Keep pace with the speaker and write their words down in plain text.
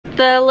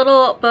The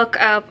Little Book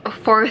of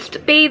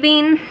Forest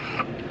Bathing,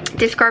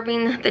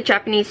 Describing the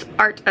Japanese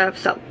Art of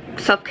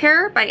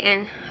Self-Care by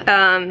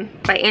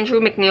Andrew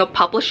McNeil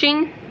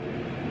Publishing.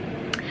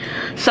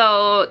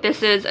 So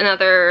this is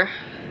another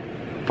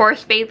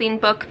forest bathing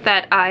book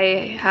that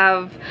I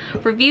have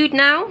reviewed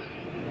now.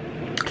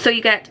 So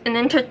you get an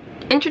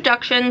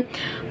introduction,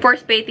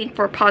 forest bathing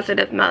for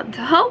positive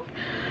mental health,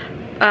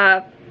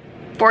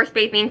 forest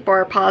bathing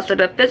for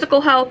positive physical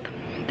health,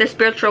 the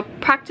spiritual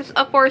practice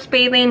of forest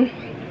bathing,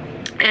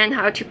 and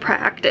how to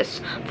practice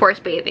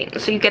forest bathing.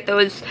 So you get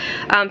those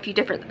few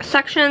different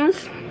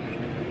sections.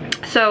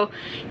 So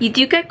you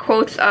do get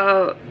quotes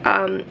of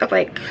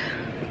like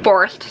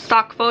forest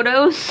stock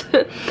photos.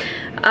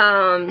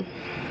 That's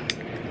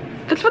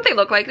what they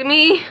look like to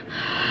me.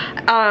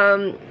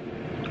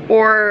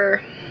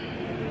 Or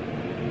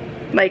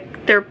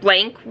like they're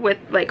blank with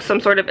like some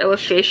sort of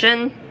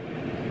illustration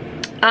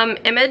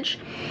image.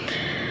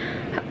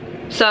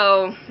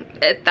 So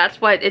that's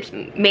what it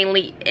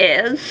mainly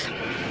is.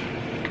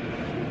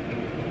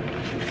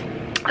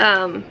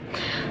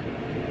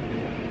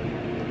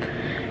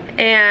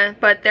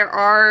 But there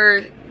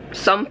are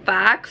some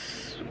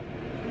facts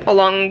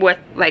along with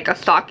like a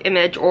stock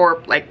image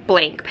or like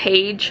blank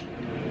page,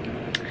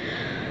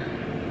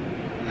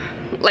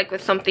 like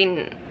with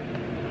something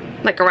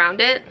like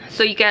around it.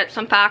 So you get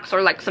some facts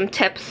or like some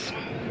tips.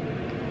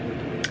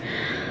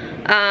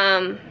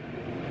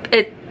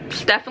 It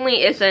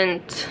definitely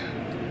isn't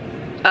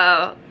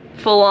a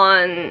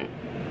full-on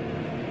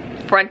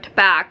front to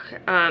back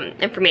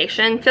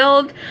information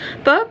filled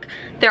book.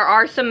 There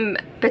are some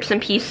bits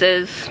and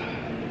pieces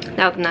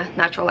now the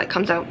natural light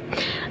comes out.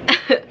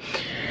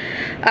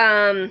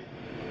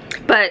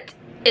 But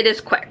it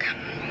is quick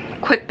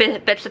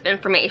bits of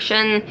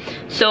information.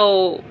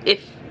 So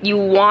if you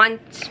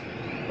want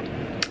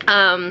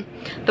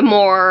the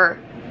more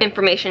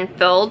information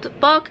filled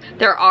book,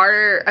 there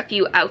are a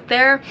few out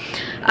there.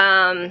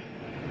 A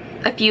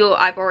few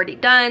I've already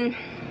done.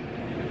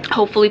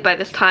 Hopefully by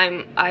this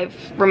time I've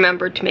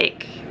remembered to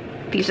make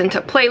these into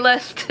a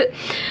playlist.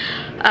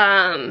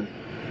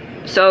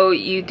 So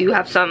you do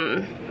have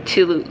some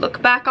to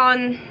look back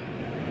on.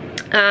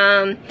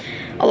 A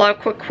lot of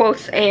quick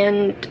quotes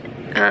and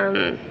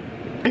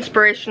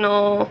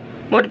inspirational,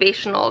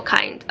 motivational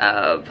kind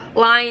of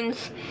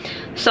lines.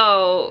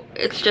 So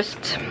it's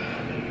just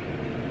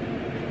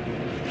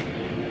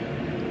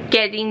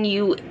getting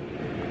you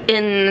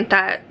in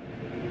that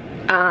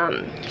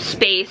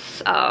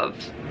space of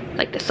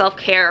like the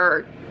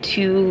self-care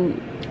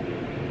to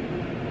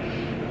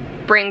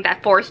bring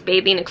that forest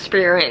bathing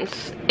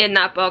experience in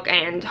that book,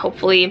 and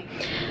hopefully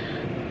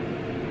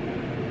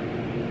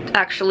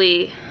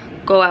actually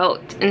go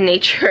out in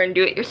nature and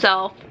do it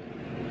yourself.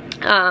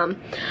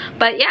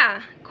 But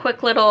yeah,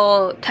 quick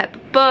little type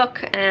of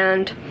book,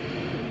 and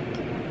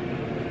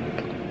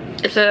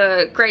it's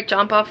a great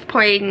jump off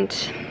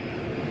point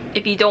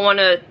if you don't want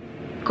to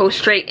go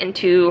straight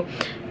into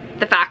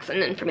the facts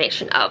and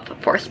information of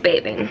forest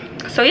bathing.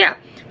 So yeah,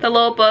 The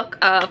Little Book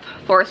of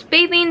Forest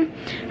Bathing.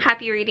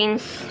 Happy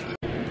readings.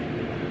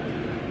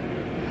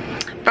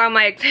 Found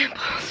my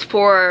examples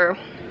for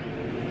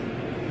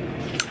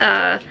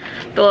The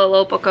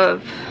Little Book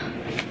of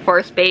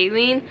Forest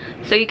Bathing.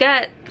 So you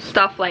get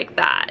stuff like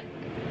that.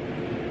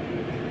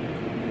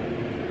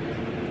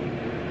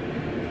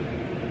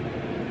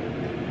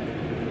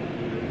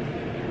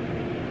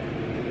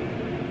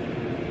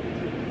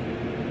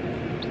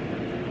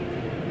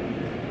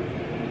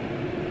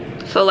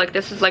 So like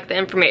this is like the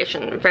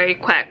information, very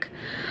quick.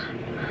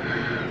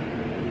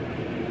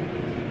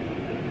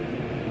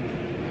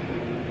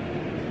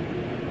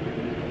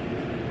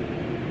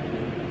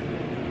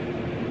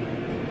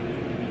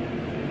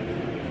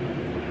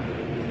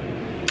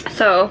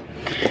 So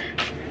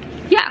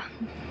yeah.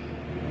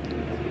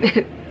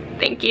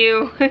 Thank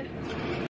you.